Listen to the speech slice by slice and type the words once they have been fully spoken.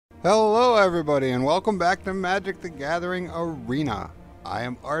Hello everybody and welcome back to Magic the Gathering Arena. I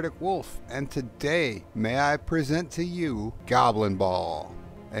am Arctic Wolf and today may I present to you Goblinball,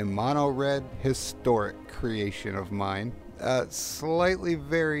 a mono red historic creation of mine. A slightly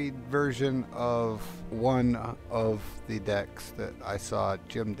varied version of one of the decks that I saw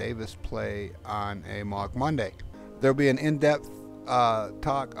Jim Davis play on a Mock Monday. There'll be an in-depth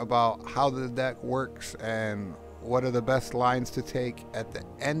talk about how the deck works and what are the best lines to take at the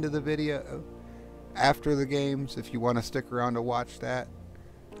end of the video after the games if you want to stick around to watch that.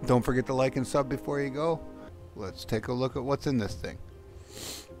 Don't forget to like and sub before you go. Let's take a look at what's in this thing.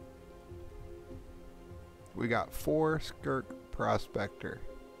 We got 4 Skirk Prospector,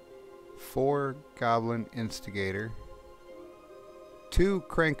 4 Goblin Instigator, 2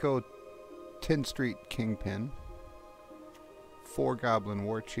 Krenko 10th Street Kingpin, 4 Goblin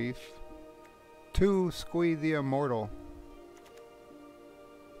Warchief, 2 Squee the Immortal,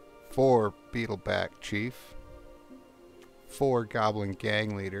 4 Beetleback Chief, 4 Goblin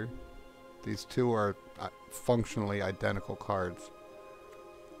Gang Leader. These two are functionally identical cards.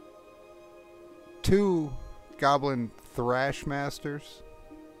 2 Goblin Trashmasters,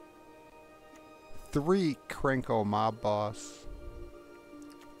 3 Krenko Mob Boss,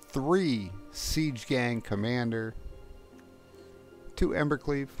 3 Siege Gang Commander, 2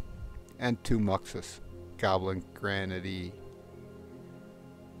 Embercleave, and 2 Muxus, Goblin Grandee.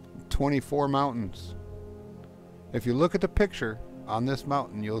 24 mountains. If you look at the picture on this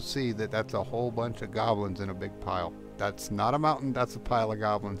mountain, you'll see that that's a whole bunch of goblins in a big pile. That's not a mountain, that's a pile of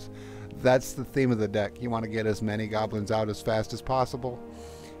goblins. That's the theme of the deck. You want to get as many goblins out as fast as possible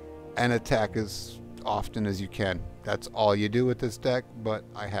and attack as often as you can. That's all you do with this deck, but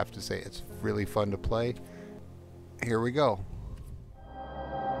I have to say it's really fun to play. Here we go.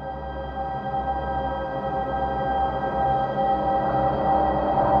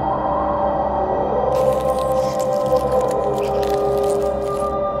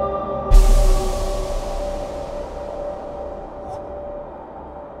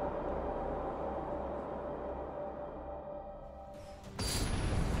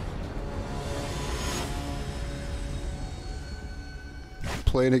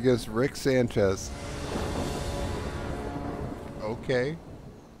 Playing against Rick Sanchez. Okay.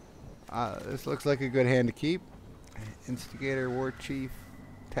 This looks like a good hand to keep. Instigator, Warchief,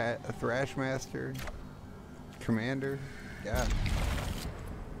 Trashmaster, Commander. Yeah.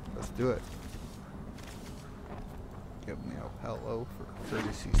 Let's do it. Give me a hello for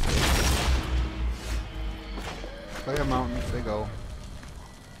courtesy's sake. Play a mountain, they go.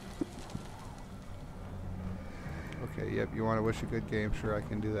 Okay, yep, you want to wish a good game? Sure, I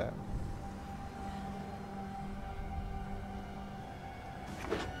can do that.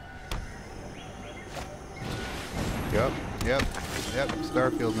 Yep,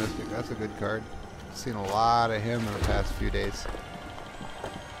 Starfield Mystic, that's a good card. Seen a lot of him in the past few days.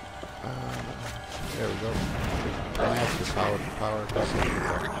 There we go. Master power.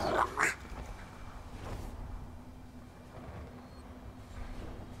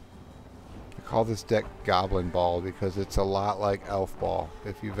 I call this deck Goblinball because it's a lot like Elf Ball.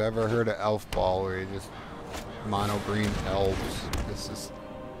 If you've ever heard of Elf Ball where you just mono green elves, this is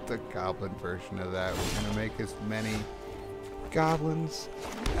the goblin version of that. We're going to make as many goblins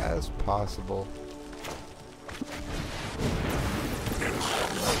as possible.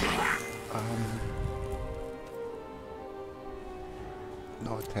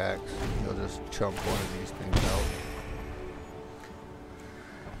 No attacks. You'll just chunk one of these things out.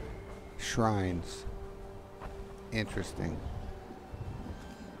 Shrines. Interesting.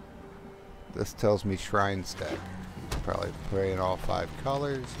 This tells me shrine stack. He's probably playing all 5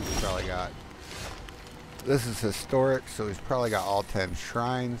 colors. He's probably got... This is historic, so he's probably got all 10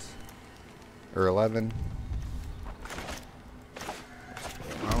 shrines. Or 11.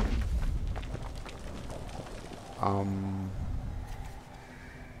 I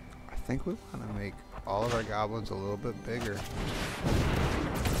think we want to make all of our goblins a little bit bigger.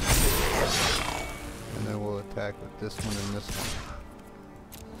 And then we'll attack with this one and this one.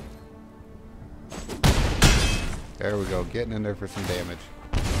 There we go, getting in there for some damage.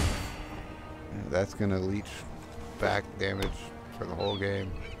 That's gonna leech back damage for the whole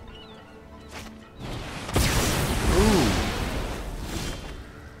game. Ooh!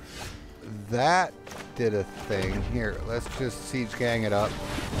 That did a thing. Here, let's just siege gang it up.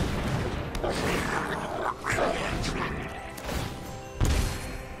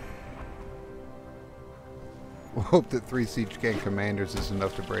 We'll hope that 3 siege gang commanders is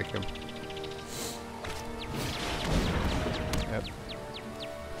enough to break him. Yep.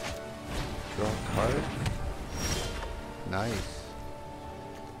 Draw a card. Nice.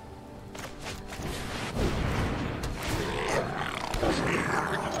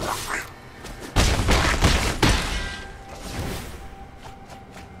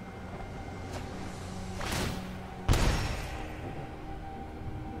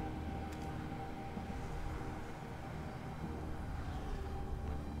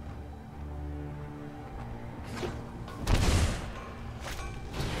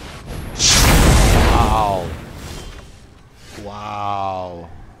 Wow.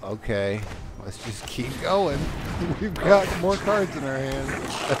 Okay. Let's just keep going. We've got more cards in our hands.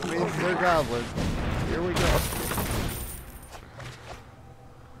 That means they're goblins. Here we go.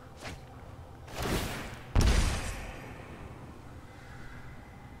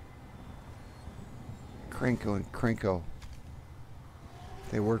 Krenko and Krenko.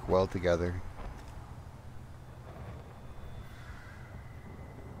 They work well together.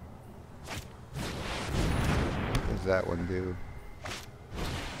 What does that one do?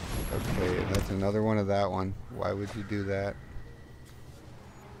 Okay, and that's another one of that one. Why would you do that?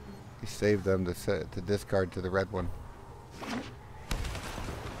 You save them to discard to the red one.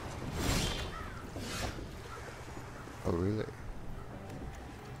 Oh, really?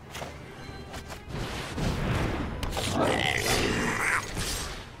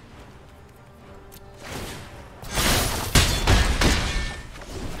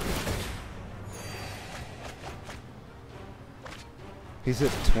 He's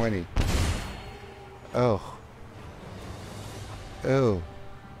at 20. Oh. Oh.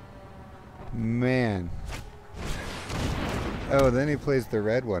 Man. Oh, then he plays the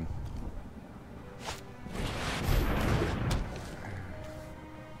red one.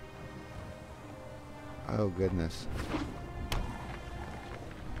 Oh, goodness.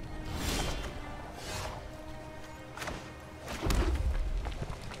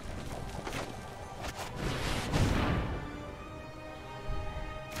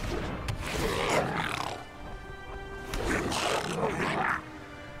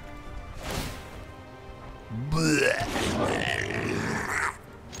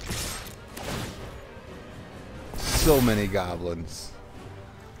 So many goblins.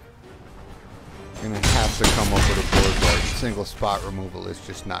 You're gonna have to come up with a board where single spot removal is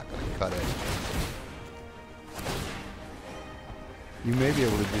just not gonna cut it. You may be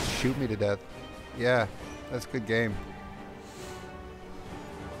able to just shoot me to death. Yeah, that's a good game.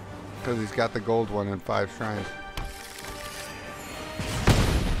 Because he's got the gold one and 5 shrines.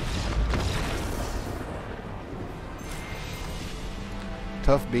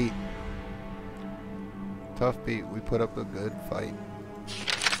 Tough beat. Tough beat. We put up a good fight.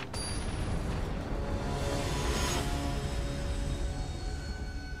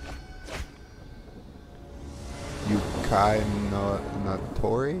 Yokai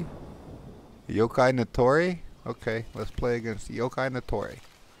Natori? Yokai Natori? Okay, let's play against Yokai Natori.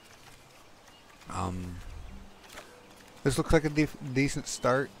 This looks like a decent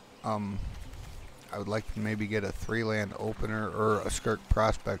start. I would like to maybe get a 3-land opener or a Skirk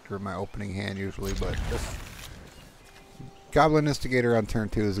Prospector in my opening hand usually, but this Goblin Instigator on turn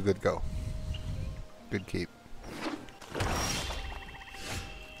 2 is a good go. Good keep.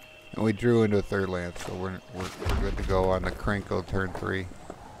 And we drew into a 3rd land, so we're good to go on the Krenko turn 3.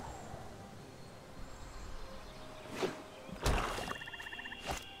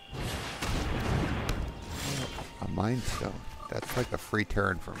 A Mind Stone. That's like a free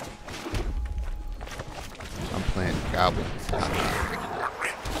turn for me. I'm playing goblins.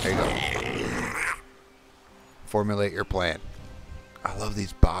 There you go. Formulate your plan. I love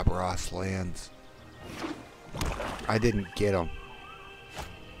these Bob Ross lands. I didn't get them.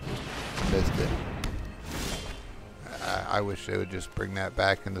 Missed it. I wish they would just bring that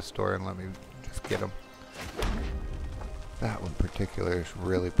back in the store and let me just get them. That one in particular is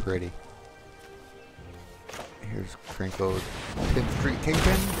really pretty. Here's Krenko's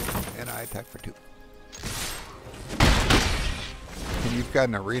Kingpin, and I attack for 2. And you've got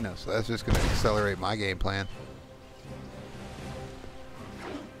an arena, so that's just going to accelerate my game plan.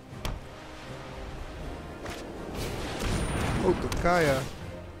 Oh, Takaya.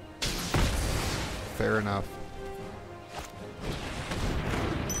 Fair enough.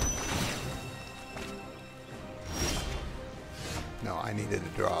 No, I needed to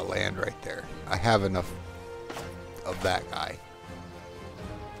draw a land right there. I have enough of that guy.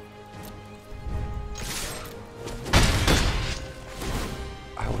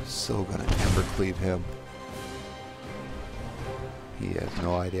 I was so gonna Embercleave him. He has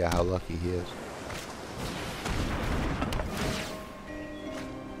no idea how lucky he is.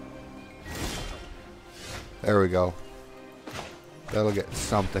 There we go. That'll get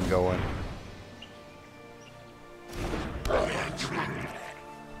something going.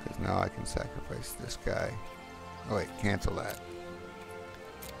 Because now I can sacrifice this guy. Oh wait, cancel that.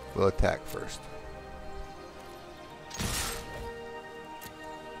 We'll attack first.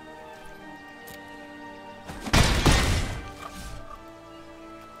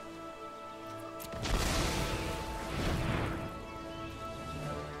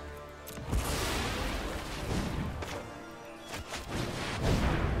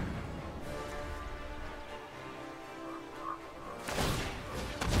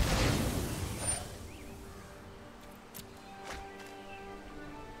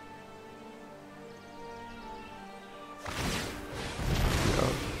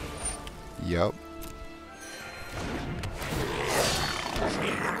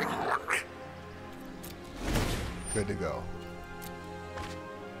 Good to go.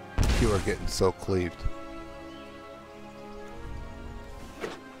 You are getting so cleaved.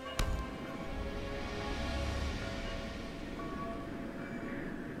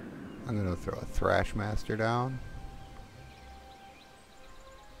 I'm gonna throw a Trashmaster down.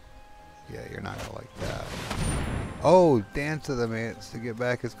 Yeah, you're not gonna like that. Oh, Dance of the Mance to get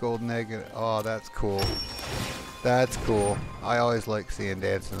back his golden egg. Oh, that's cool. That's cool. I always like seeing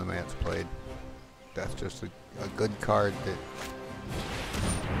Dance of the Mance played. That's just a good card that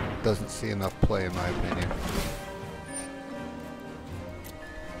doesn't see enough play in my opinion.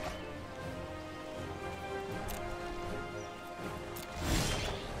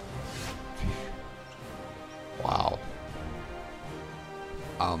 Wow.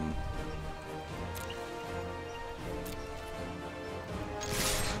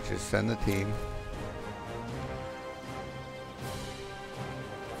 Just send the team.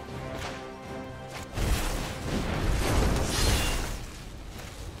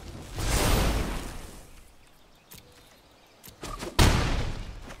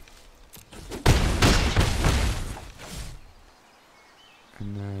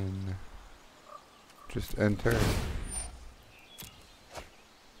 And then just enter.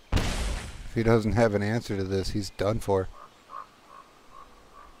 If he doesn't have an answer to this, he's done for.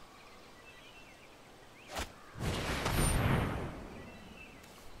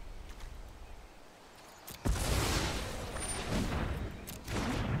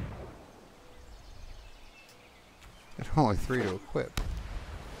 There's only 3 to equip.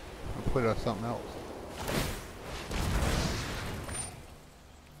 I'll put it on something else.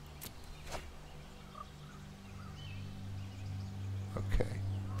 Okay.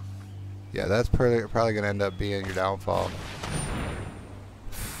 Yeah, that's probably going to end up being your downfall.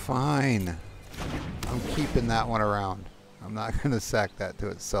 Fine. I'm keeping that one around. I'm not going to sack that to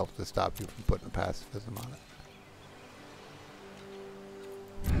itself to stop you from putting a pacifism on it.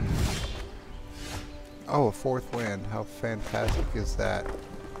 Oh, a 4th land. How fantastic is that?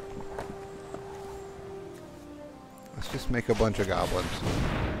 Let's just make a bunch of goblins.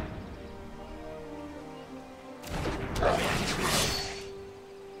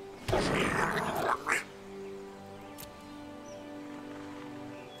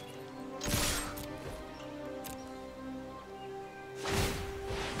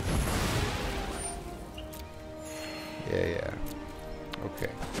 Yeah.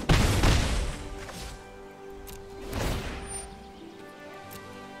 Okay.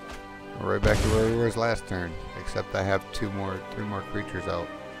 We're right back to where we were last turn, except I have 3 more creatures out.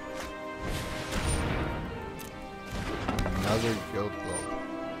 Another guild globe.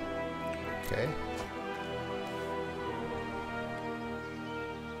 Okay.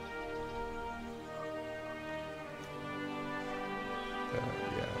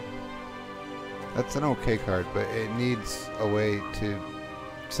 Yeah. That's an okay card, but it needs a way to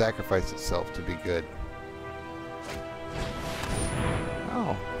sacrifice itself to be good.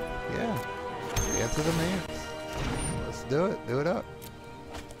 Oh, yeah. Dance of the Mance. Let's do it. Do it up.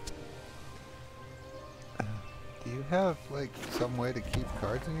 Do you have, like, some way to keep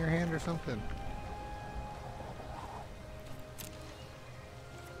cards in your hand or something?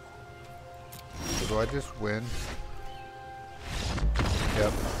 So do I just win?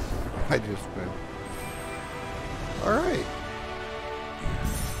 Yep. I just win. Alright.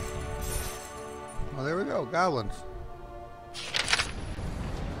 Well, there we go. Goblins.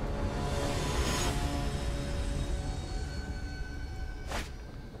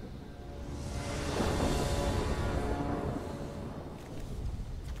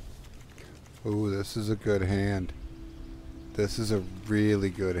 Ooh, this is a good hand. This is a really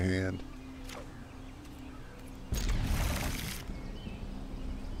good hand.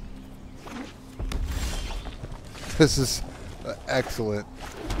 This is excellent.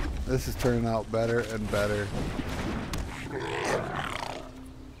 This is turning out better and better.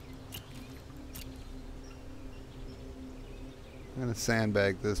 I'm going to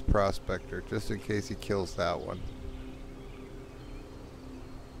sandbag this Prospector just in case he kills that one.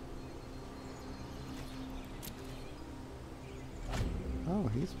 Oh,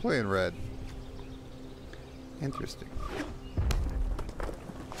 he's playing red. Interesting.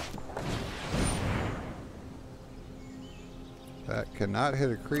 That cannot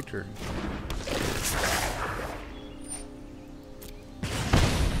hit a creature.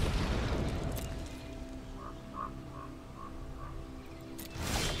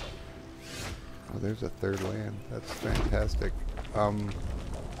 Oh, there's a 3rd land. That's fantastic.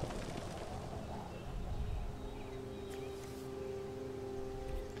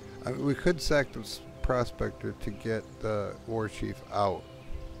 We could sack this Prospector to get the Warchief out.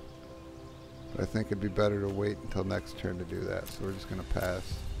 But I think it'd be better to wait until next turn to do that. So we're just going to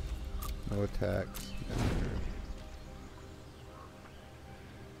pass. No attacks.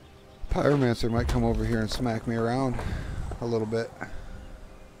 Pyromancer might come over here and smack me around a little bit.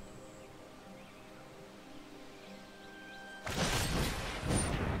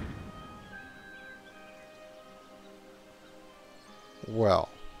 Well.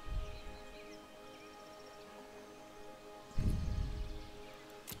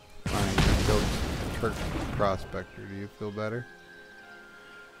 Fine, go Skirk Prospector. Do you feel better?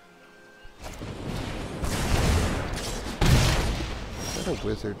 Is that a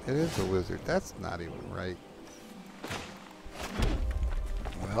wizard? It is a wizard. That's not even right.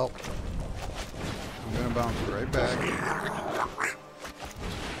 Well, I'm gonna bounce right back.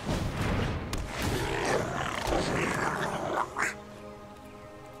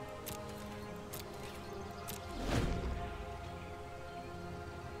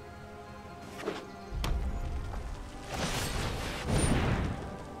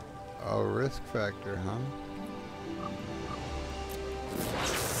 A risk factor, huh?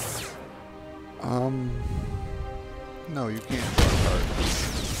 No, you can't draw a card.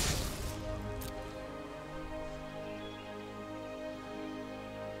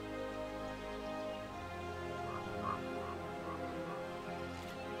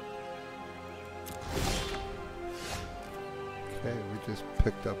 Okay, we just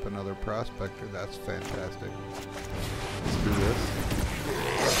picked up another prospector. That's fantastic. Let's do this.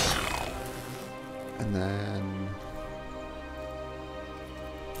 And then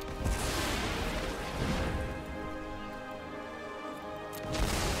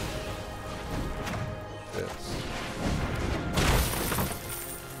this.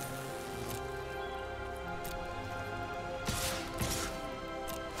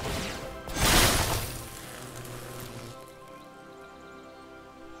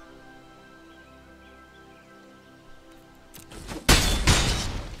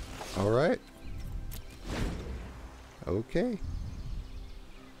 All right. Okay.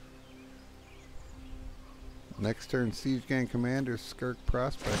 Next turn, Siege Gang Commander, Skirk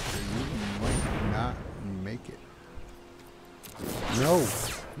Prospector. You might not make it. No!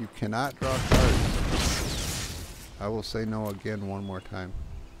 You cannot draw cards. I will say no again one more time.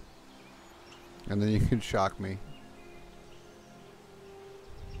 And then you can shock me.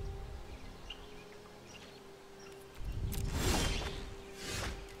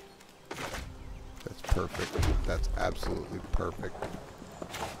 That's perfect. That's absolutely perfect.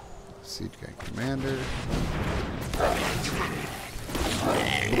 Siege Gang Commander.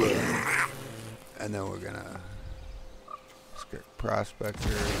 And then we're gonna Skirk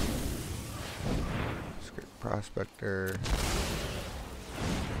Prospector. Skirk Prospector.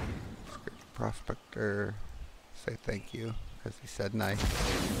 Skirk Prospector. Say thank you, because he said nice.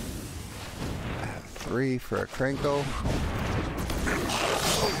 3 for a Krenko.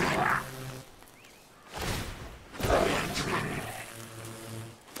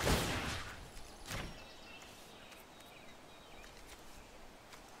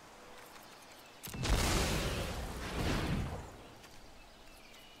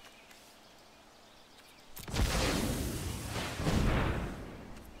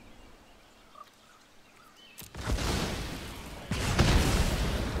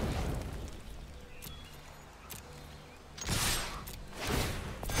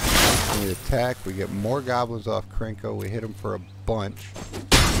 We attack, we get more goblins off Krenko, we hit him for a bunch.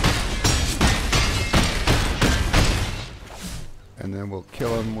 And then we'll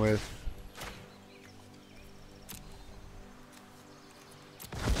kill him with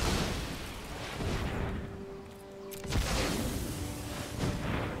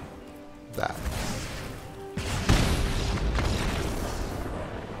that.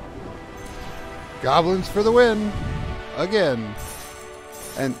 Goblins for the win! Again!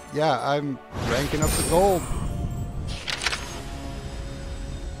 And yeah, I'm ranking up the gold.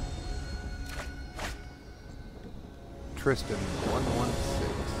 Tristan 116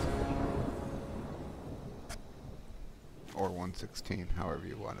 or 116, however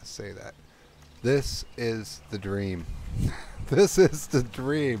you want to say that. This is the dream. This is the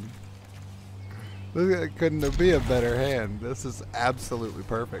dream. Couldn't be a better hand. This is absolutely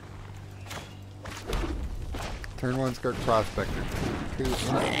perfect. Turn 1 Skirk Prospector, 2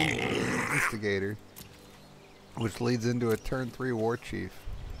 Instigator, which leads into a turn 3 Warchief.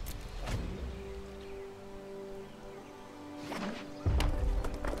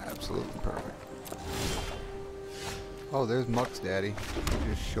 Absolutely perfect. Oh, there's Mux Daddy.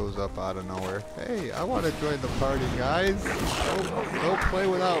 He just shows up out of nowhere. Hey, I want to join the party, guys. Don't play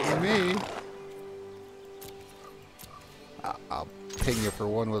without me. I'll ping you for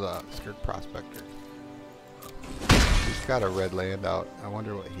one with a Skirk Prospector. He's got a red land out. I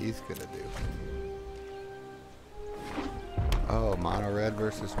wonder what he's gonna do. Oh, mono red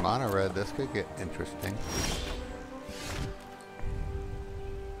versus mono red. This could get interesting.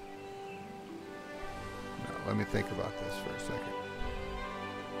 No, let me think about this for a second.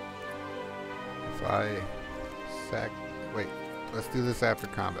 If I sack... Wait, let's do this after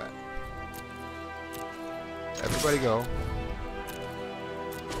combat. Everybody go.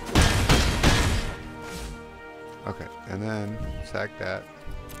 Okay, and then sack that.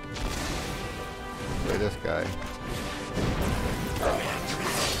 Play this guy.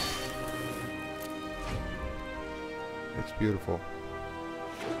 It's beautiful.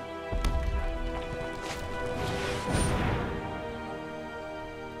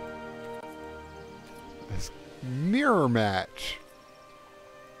 This mirror match.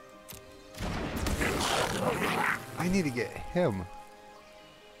 I need to get him.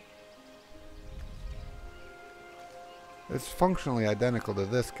 It's functionally identical to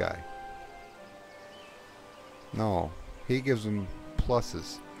this guy. No, he gives him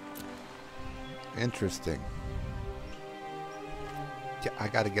pluses. Interesting. Yeah, I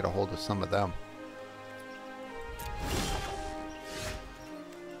gotta get a hold of some of them.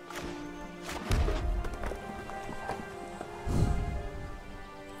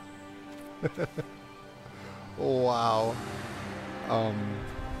 Wow.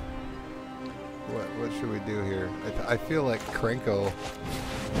 What should we do here? I feel like Krenko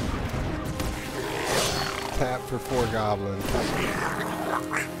tap for 4 goblins.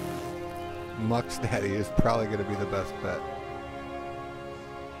 Mux Daddy is probably going to be the best bet.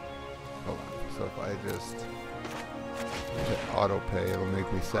 Hold on. So if I just hit auto pay, it'll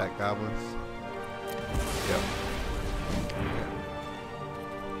make me sack goblins. Yep. Okay.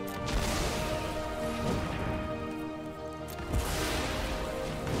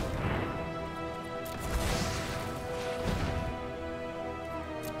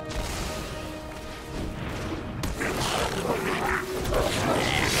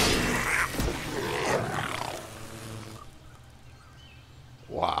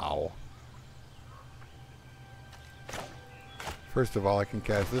 Wow. First of all, I can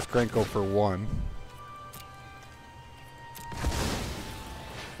cast this Krenko for 1.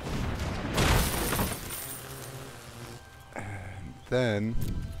 And then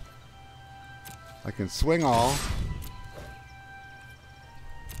I can swing all.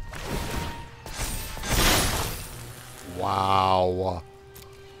 Wow.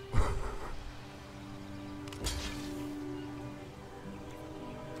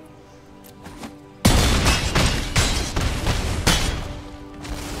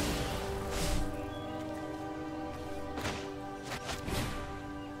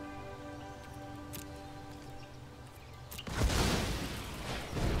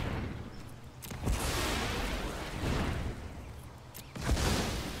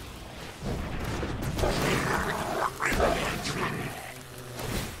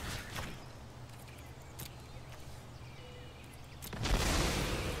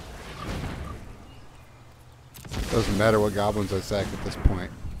 Doesn't matter what goblins I sack at this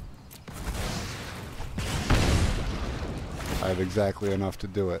point. I have exactly enough to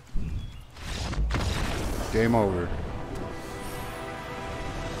do it. Game over.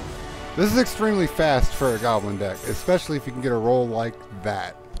 This is extremely fast for a goblin deck, especially if you can get a roll like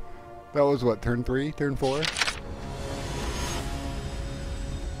that. That was what, turn 3? Turn 4?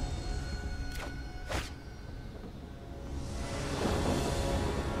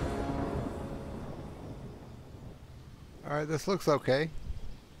 Alright, this looks okay.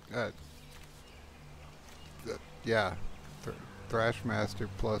 Yeah, Trashmaster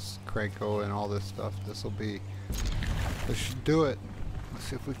plus Krenko and all this stuff. This should do it. Let's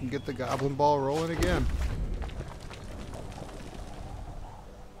see if we can get the Goblinball rolling again.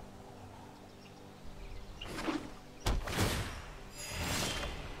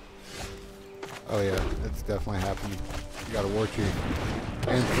 Oh yeah, it's definitely happening. You got a Warchief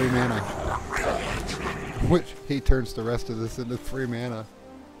and 3 mana. Which he turns the rest of this into 3 mana.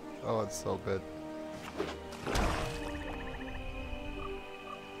 Oh, it's so good.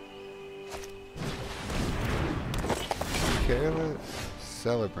 Careless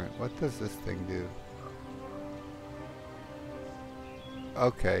Celebrant. What does this thing do?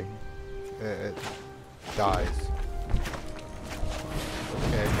 Okay. It dies.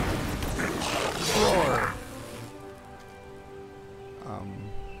 Okay. Roar!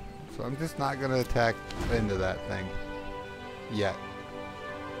 So I'm just not going to attack into that thing. Yet.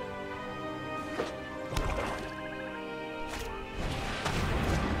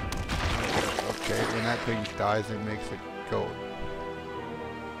 Okay, when that thing dies, it makes it go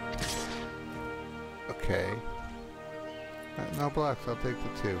Okay. No blocks, I'll take the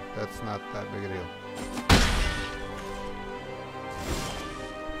 2. That's not that big a deal.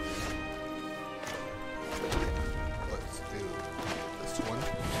 Let's do this one.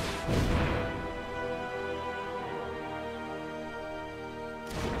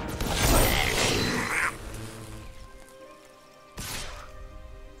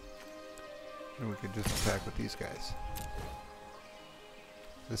 And we could just attack with these guys.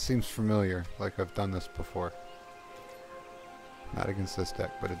 This seems familiar, like I've done this before. Not against this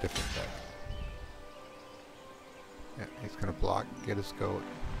deck, but a different deck. Yeah, he's gonna block, get his goat.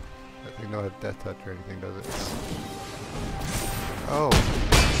 That thing don't have death touch or anything, does it? Oh.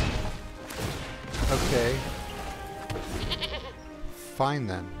 Okay. Fine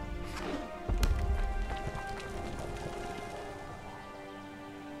then.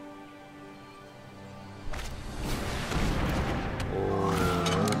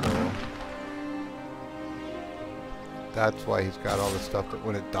 That's why he's got all the stuff that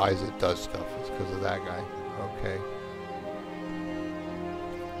when it dies, it does stuff. It's because of that guy. Okay.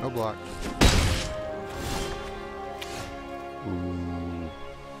 No blocks. Ooh.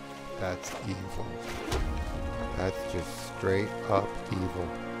 That's evil. That's just straight up evil.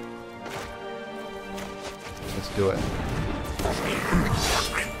 Let's do it.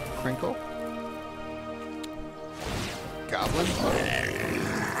 Krenko. Goblin.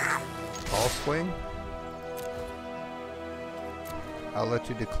 Ball swing. I'll let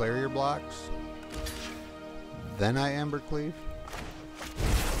you declare your blocks. Then I Embercleave.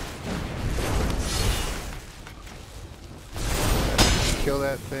 Kill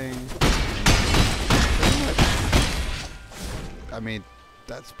that thing. I mean,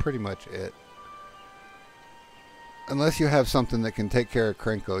 that's pretty much it. Unless you have something that can take care of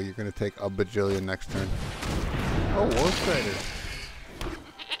Krenko, you're going to take a bajillion next turn. Oh, Warchief.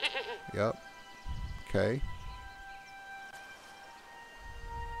 Yep. Okay.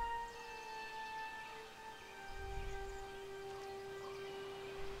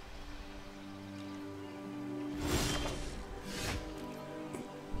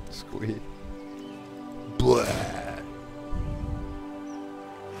 Squee. Blah.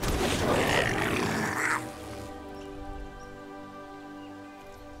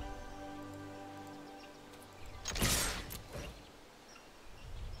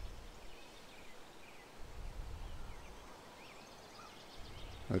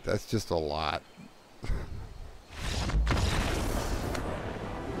 That's just a lot.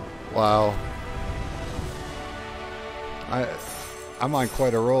 Wow. I'm on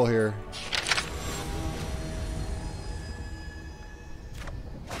quite a roll here.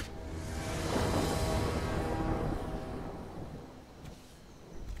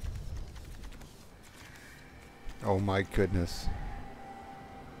 Oh my goodness.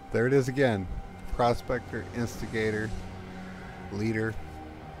 There it is again. Prospector, Instigator, Leader,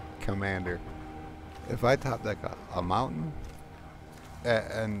 Commander. If I top deck a mountain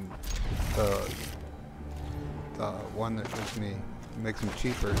and the one that gives me makes them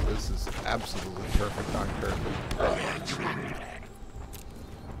cheaper, this is absolutely perfect on Kirby.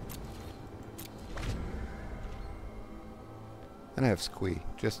 And I have Squee,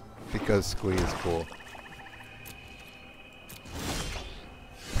 just because Squee is cool.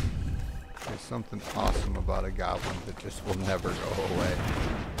 There's something awesome about a goblin that just will never go away.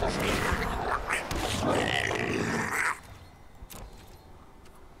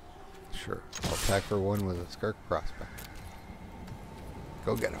 Sure, I'll attack for 1 with a Skirk Prospector.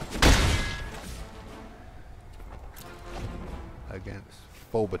 Go get him. Against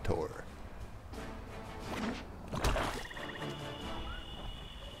Phobator.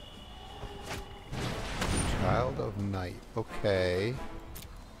 Child of Night. Okay.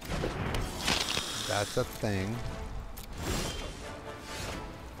 That's a thing.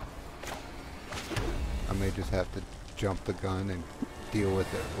 I may just have to jump the gun and deal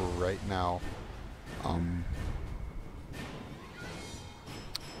with it right now.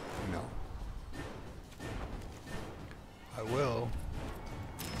 No. I will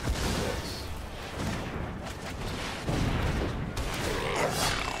do this.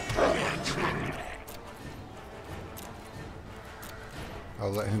 I'll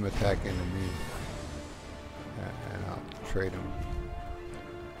let him attack into me. And I'll trade him.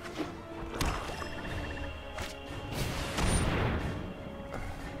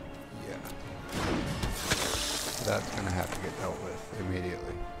 Yeah. That's going to have to get dealt with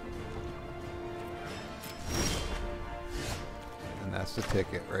immediately. And that's the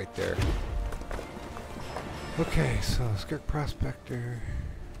ticket right there. Okay, so Skirk Prospector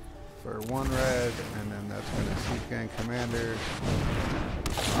for 1 red, and then that's going to Seek and Commander.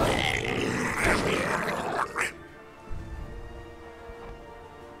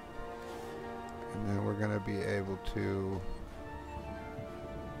 to...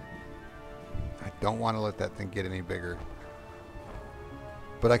 I don't want to let that thing get any bigger.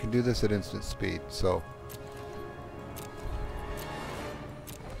 But I can do this at instant speed, so...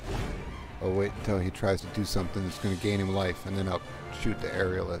 I'll wait until he tries to do something that's going to gain him life, and then I'll shoot the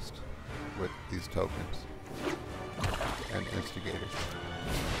aerialist with these tokens. And instigators.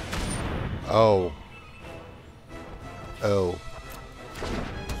 Oh. Oh.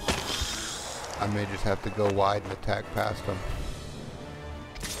 I may just have to go wide and attack past him.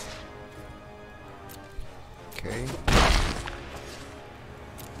 Okay.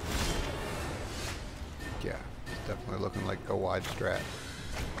 Yeah, it's definitely looking like go wide strat.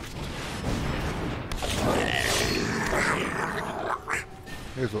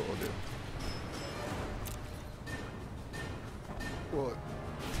 Here's what we'll do. We'll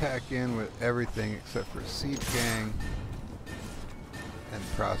attack in with everything except for Siege Gang and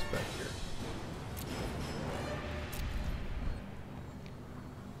Prospector.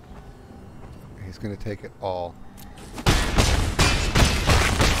 He's going to take it all.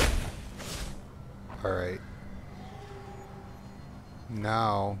 Alright.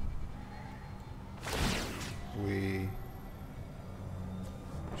 Now we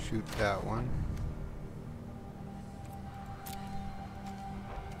shoot that one.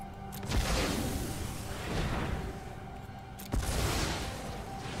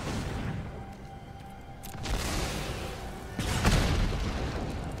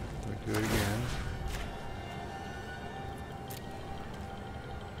 We do it again.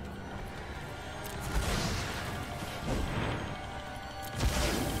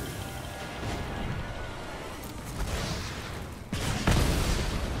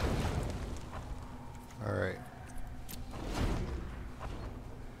 Alright.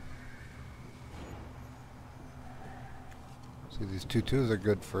 See, these 2/2s are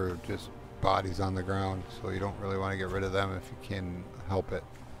good for just bodies on the ground, so you don't really want to get rid of them if you can help it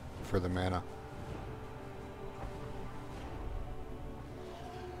for the mana.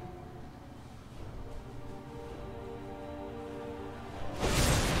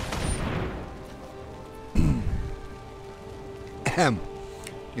 Do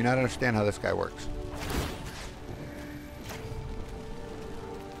you not understand how this guy works?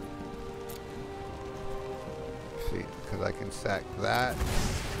 See, because I can sack that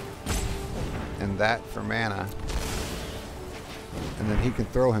and that for mana, and then he can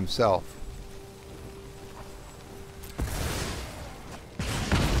throw himself.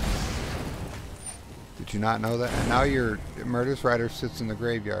 Did you not know that? And now your Murderous Rider sits in the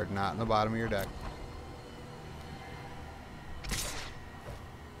graveyard, not in the bottom of your deck.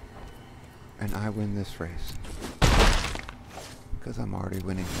 And I win this race. Because I'm already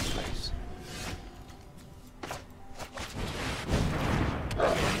winning this race.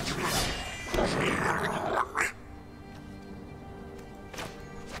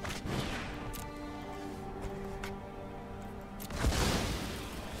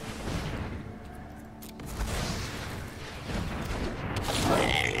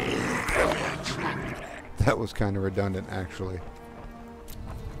 That was kind of redundant, actually.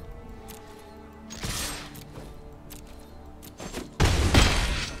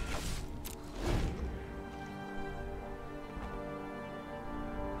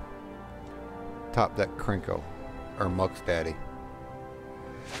 Top deck Krenko, or Mux Daddy.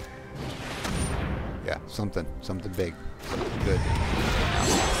 Yeah, something big, something good.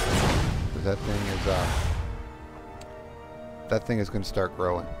 Because that thing is going to start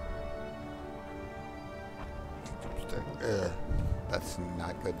growing. That's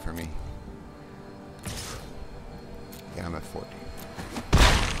not good for me. Yeah, I'm at 14.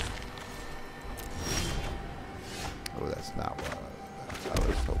 Oh, that's not what I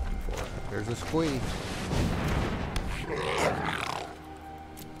was hoping for. There's a Squee.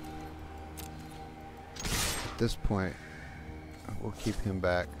 At this point, we'll keep him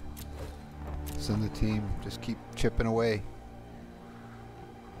back. Send the team, just keep chipping away.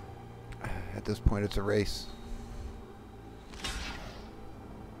 At this point, it's a race.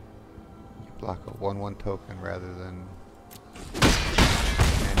 You block a 1/1 token rather than any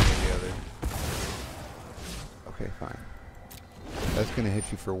of the other. Okay, fine. That's going to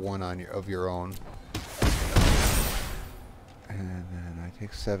hit you for 1 on of your own. And then I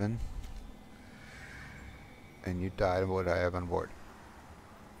take 7. And you die to what I have on board.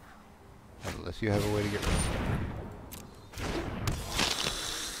 Unless you have a way to get rid of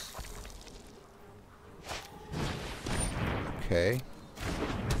it. Okay.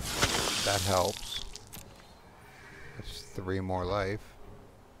 That helps. That's 3 more life.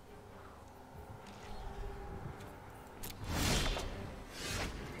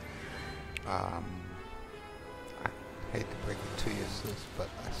 Hate to break it to you, sis, but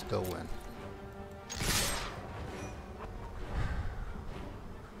I still win.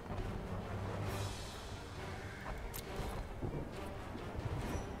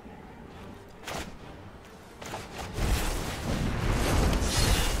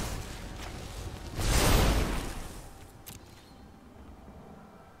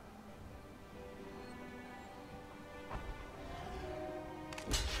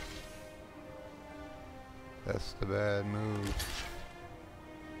 That's the bad move.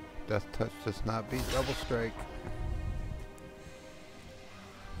 Death Touch does not beat Double Strike.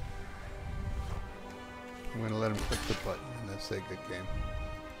 I'm going to let him click the button and that's a good game.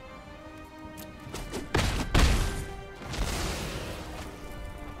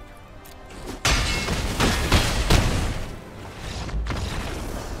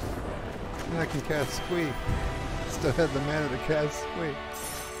 And I can cast Squee. Still have the mana to cast Squee.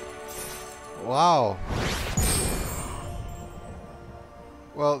 Wow.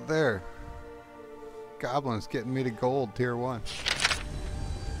 Well, there. Goblin's getting me to gold, tier 1.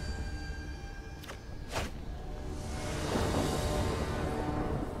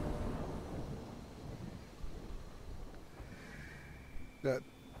 That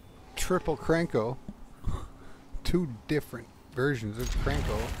triple Krenko. 2 different versions of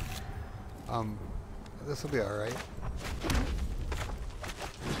Krenko. This will be alright.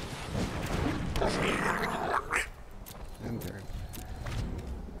 End turn.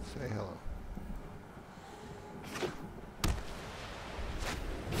 Say hello.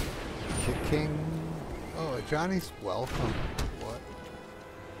 Kicking. Oh, Johnny's welcome. What?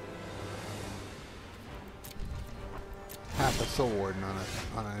 Half a Soul Warden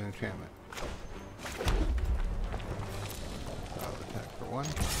on an enchantment. I'll attack for 1.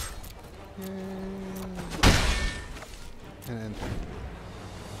 And end turn.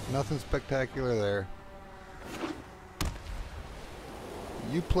 Nothing spectacular there.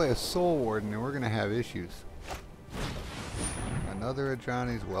 You play a Soul Warden and we're going to have issues. Another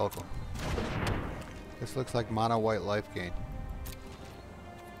Ajani's welcome. This looks like mono white life gain.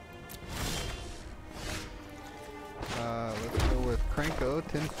 Let's go with Krenko,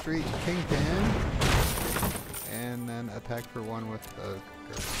 10th Street, Kingpin. And then attack for 1 with the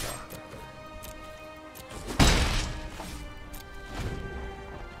Skirk Prospector.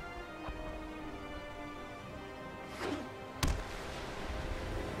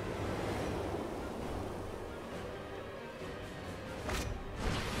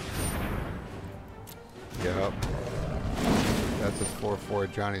 Yep. That's a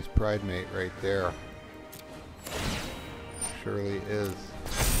 4/4 Johnny's Pride Mate right there. Surely is.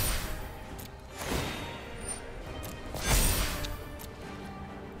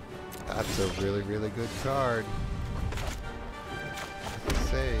 That's a really, really good card. As I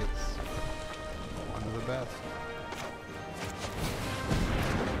say, it's one of the best.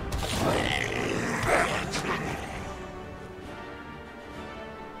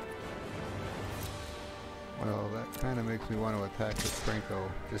 Well, that kind of makes me want to attack with Krenko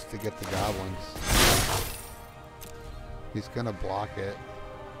just to get the goblins. He's gonna block it.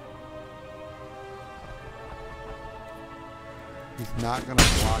 He's not gonna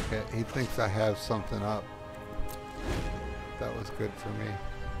block it. He thinks I have something up. That was good for me.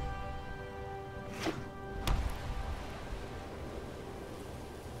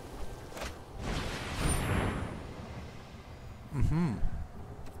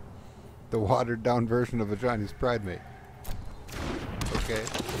 The watered down version of a Johnny's Pride Mate. Okay.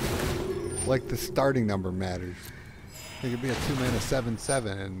 Like the starting number matters. It could be a 2-mana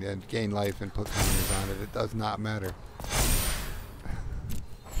 7/7 and gain life and put counters on it. It does not matter.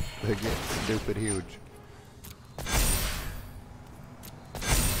 They get stupid huge.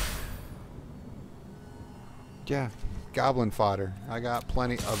 Yeah, goblin fodder. I got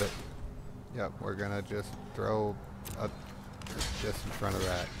plenty of it. Yep, we're gonna just throw a just in front of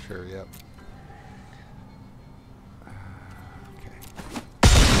that. Sure, yep. Okay.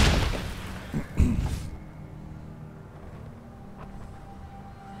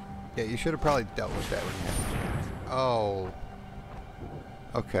 Yeah, you should have probably dealt with that when you had a chance. Oh.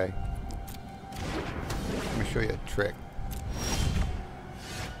 Okay. Let me show you a trick.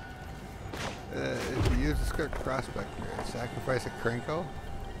 If you use the Skirk Prospector and sacrifice a Krenko,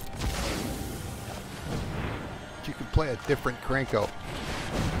 you can play a different Krenko.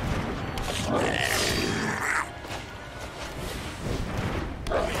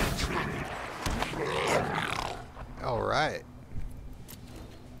 Alright.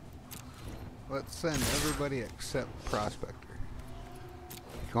 Let's send everybody except Prospector.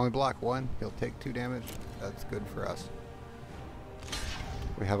 You can only block 1, he'll take 2 damage. That's good for us.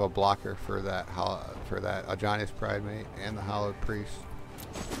 We have a blocker for that for that Ajani's Pridemate and the Hallowed Priest.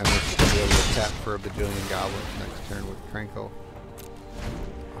 And we're just going to be able to tap for a bajillion goblins next turn with Krenko.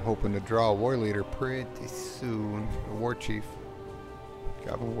 Hoping to draw a War Leader pretty soon. A Warchief.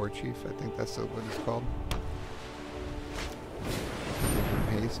 Goblin Warchief, I think that's what it's called.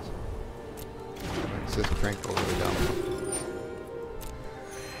 Haste. It's just Krenko really dumb.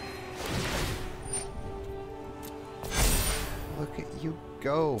 Look at you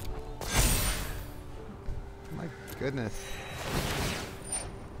go. My goodness.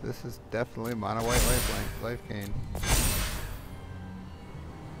 This is definitely mono white life gain.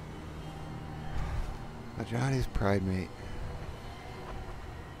 Ajani's Pridemate.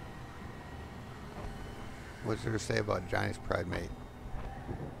 What's there to say about Ajani's Pridemate?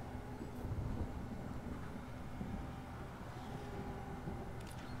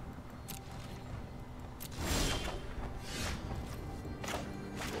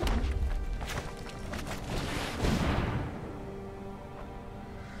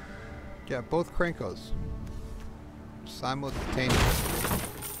 Yeah, both Krenkos. Simultaneous.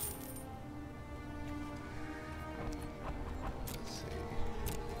 Let's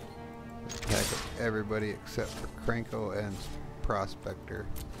see. Attack everybody except for Krenko and Prospector.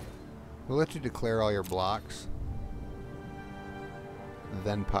 We'll let you declare all your blocks.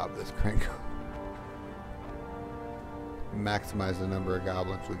 Then pop this Krenko. Maximize the number of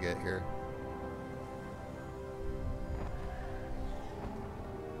goblins we get here.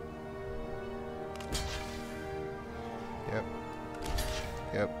 Yep.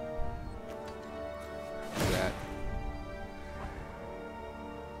 Yep. That.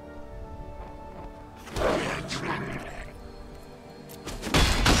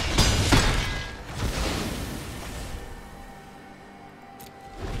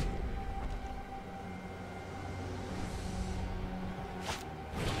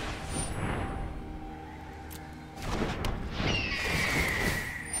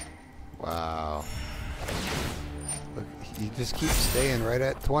 Wow. Look, you just keep staying right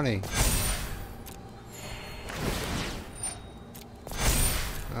at 20. I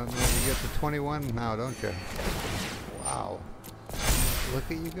don't know if you get to 21 now, don't you? Wow. Look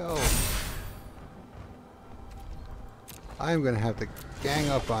at you go. I'm gonna have to gang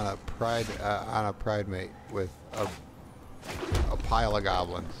up on a Pridemate with a pile of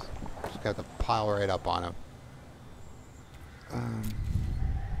goblins. Just got to pile right up on him.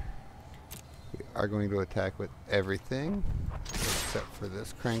 We are going to attack with everything except for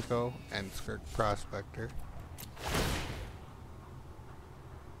this Krenko and Skirk Prospector.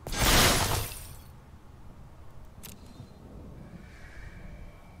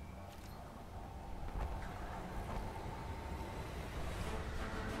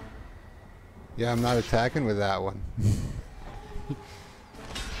 Yeah, I'm not attacking with that one.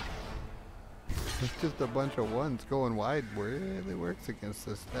 It's just a bunch of ones going wide. Really works against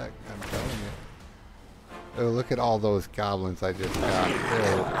this deck, I'm telling you. Oh, look at all those goblins I just got.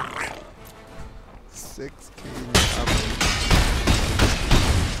 There. 16 goblins.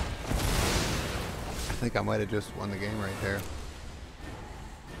 I think I might have just won the game right there.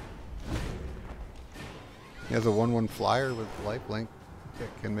 He has a 1/1 flyer with lifelink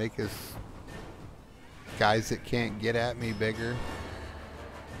that can make his guys that can't get at me bigger.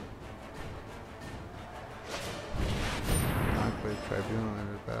 Non-play tribunal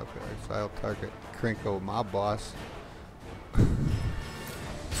enters battlefield. Exile target Krenko mob boss.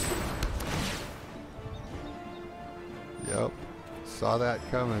 Yep, saw that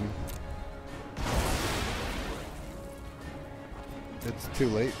coming. It's too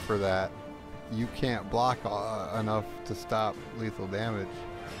late for that. You can't block enough to stop lethal damage.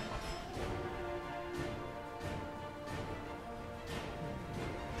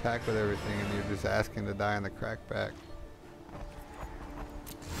 Attack with everything and you're just asking to die on the crackback.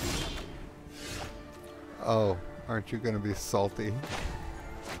 Oh, aren't you gonna be salty?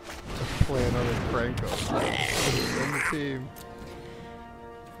 Just play another Krenko in the team.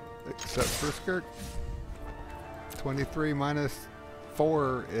 Except for Skirk. 23 minus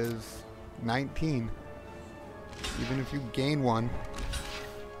 4 is 19. Even if you gain one,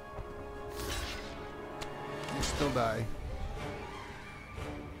 you still die.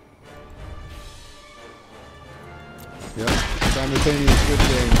 Yep, simultaneous good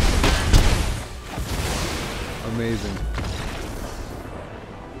game. Amazing.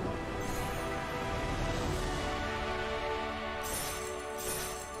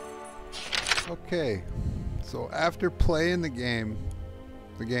 Okay, so after playing the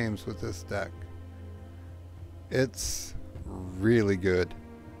games with this deck, it's really good.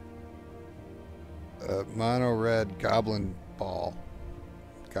 Mono red Goblinball,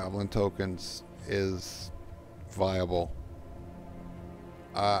 Goblin tokens, is viable.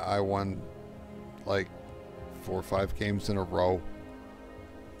 I won like 4 or 5 games in a row.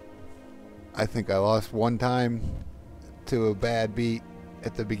 I think I lost one time to a bad beat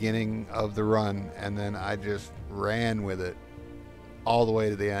at the beginning of the run, and then I just ran with it all the way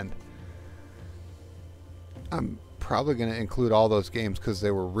to the end. I'm probably going to include all those games because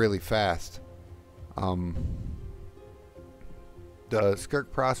they were really fast. The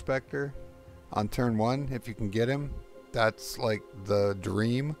Skirk Prospector on turn 1, if you can get him, that's like the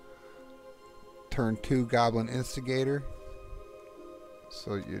dream. Turn 2, Goblin Instigator.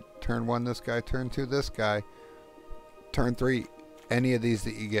 So you turn 1 this guy, turn 2 this guy, turn 3 any of these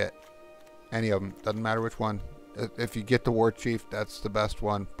that you get. Any of them, doesn't matter which one. If you get the Warchief, that's the best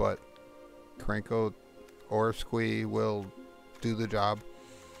one, but Krenko or Squee will do the job.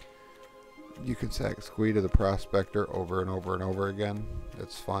 You can sack Squee to the Prospector over and over and over again.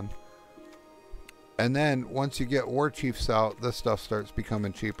 It's fun. And then once you get Warchiefs out, this stuff starts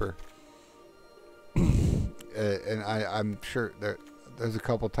becoming cheaper. And I'm sure there's a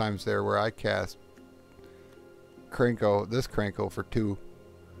couple times there where I cast Krenko, this Krenko for 2,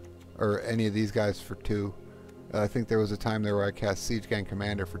 or any of these guys for 2. I think there was a time there where I cast Siege Gang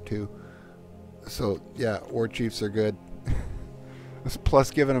Commander for 2. So yeah, Warchiefs are good.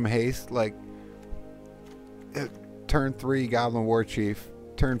 Plus giving them haste, like turn 3 Goblin Warchief,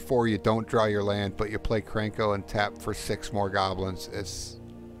 turn 4 you don't draw your land, but you play Krenko and tap for 6 more goblins.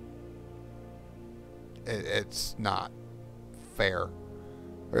 It's not fair.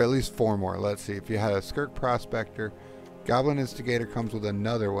 Or at least 4 more. Let's see. If you had a Skirk Prospector, Goblin Instigator comes with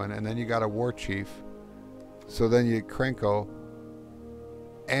another one, and then you got a Warchief. So then you Krenko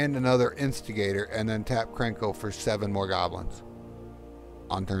and another Instigator, and then tap Krenko for 7 more goblins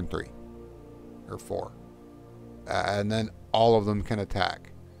on turn 3 or 4. And then all of them can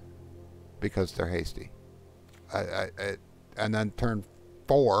attack because they're hasty. And then turn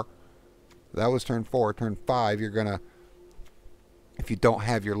 4, that was turn 4. Turn 5, you're gonna, if you don't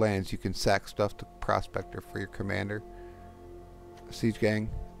have your lands, you can sack stuff to Prospector for your commander, Siege Gang,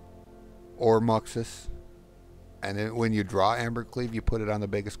 or Muxus. And then when you draw Embercleave, you put it on the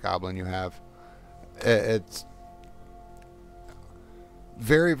biggest goblin you have. It's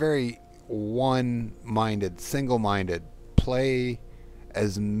very, very one-minded, single-minded. Play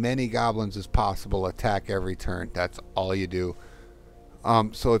as many goblins as possible, attack every turn. That's all you do.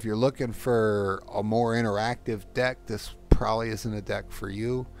 So if you're looking for a more interactive deck, this probably isn't a deck for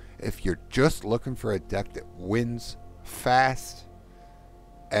you. If you're just looking for a deck that wins fast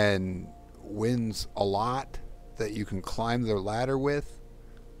and wins a lot, that you can climb the ladder with,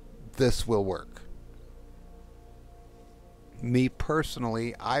 this will work. Me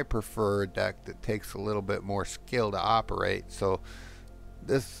personally, I prefer a deck that takes a little bit more skill to operate. So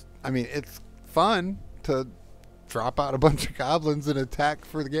this, I mean, it's fun to drop out a bunch of goblins and attack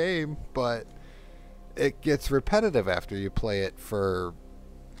for the game, but it gets repetitive after you play it for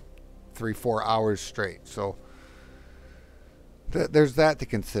 3-4 hours straight. So there's that to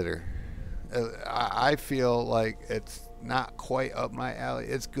consider. I feel like it's not quite up my alley.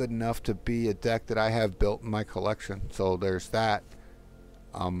 It's good enough to be a deck that I have built in my collection. So there's that.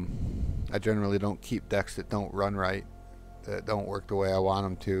 I generally don't keep decks that don't run right, that don't work the way I want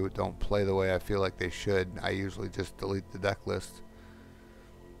them to, don't play the way I feel like they should. I usually just delete the deck list.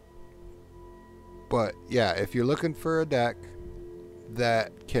 But yeah, if you're looking for a deck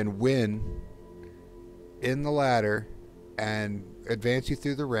that can win in the ladder and advance you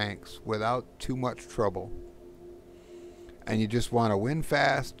through the ranks without too much trouble, and you just want to win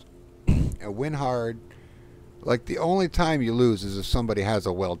fast and win hard, like the only time you lose is if somebody has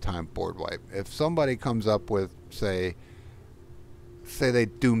a well-timed board wipe. If somebody comes up with, say they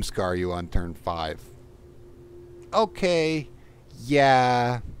Doomscar you on turn 5, okay,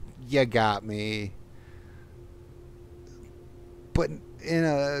 yeah, you got me. But in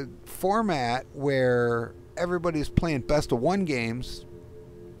a format where everybody's playing best of 1 games,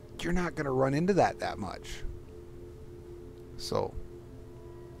 you're not going to run into that much. So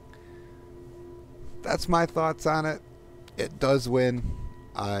that's my thoughts on it. It does win.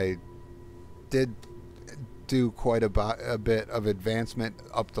 I did do quite a bit of advancement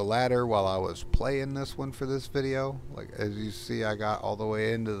up the ladder while I was playing this one for this video. Like, as you see, I got all the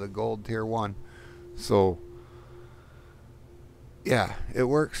way into the gold tier 1. So yeah, it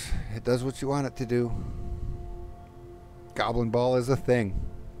works. It does what you want it to do. Goblinball is a thing.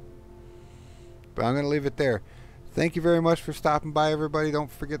 But I'm going to leave it there. Thank you very much for stopping by, everybody.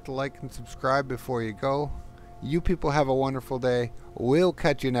 Don't forget to like and subscribe before you go. You people have a wonderful day. We'll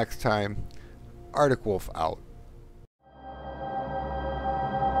catch you next time. Arctic Wolf out.